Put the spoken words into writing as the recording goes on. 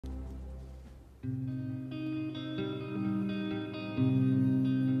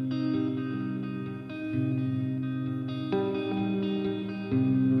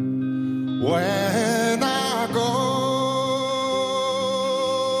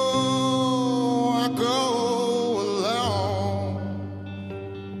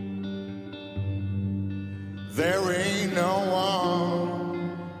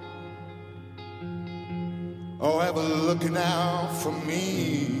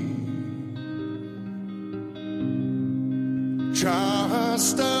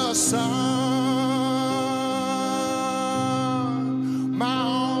just a son, my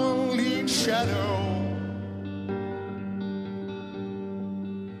only shadow.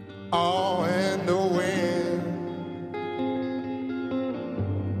 Oh, and the wind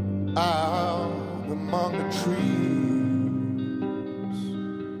out among the trees.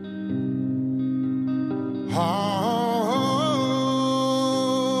 Home,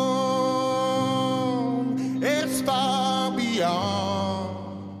 it's far beyond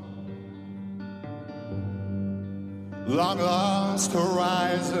long lost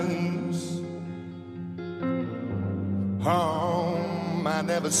horizons. Home I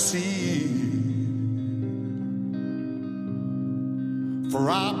never see, for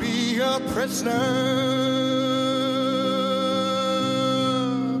I'll be a prisoner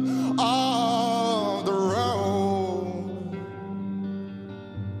of the road,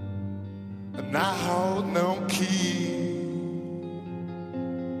 and I hold no key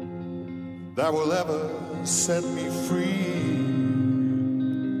that will ever set me free.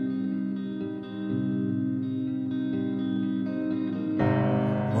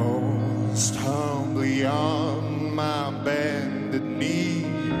 Most humbly on my bended knee,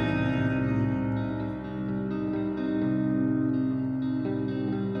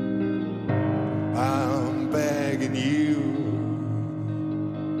 I'm begging you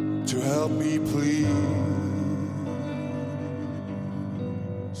to help me, please,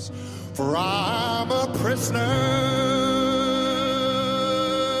 for I'm a prisoner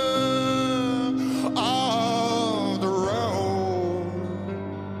of the road,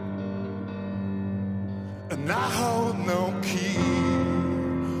 and I hold no key,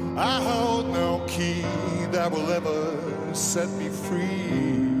 I hold no key that will ever set me free.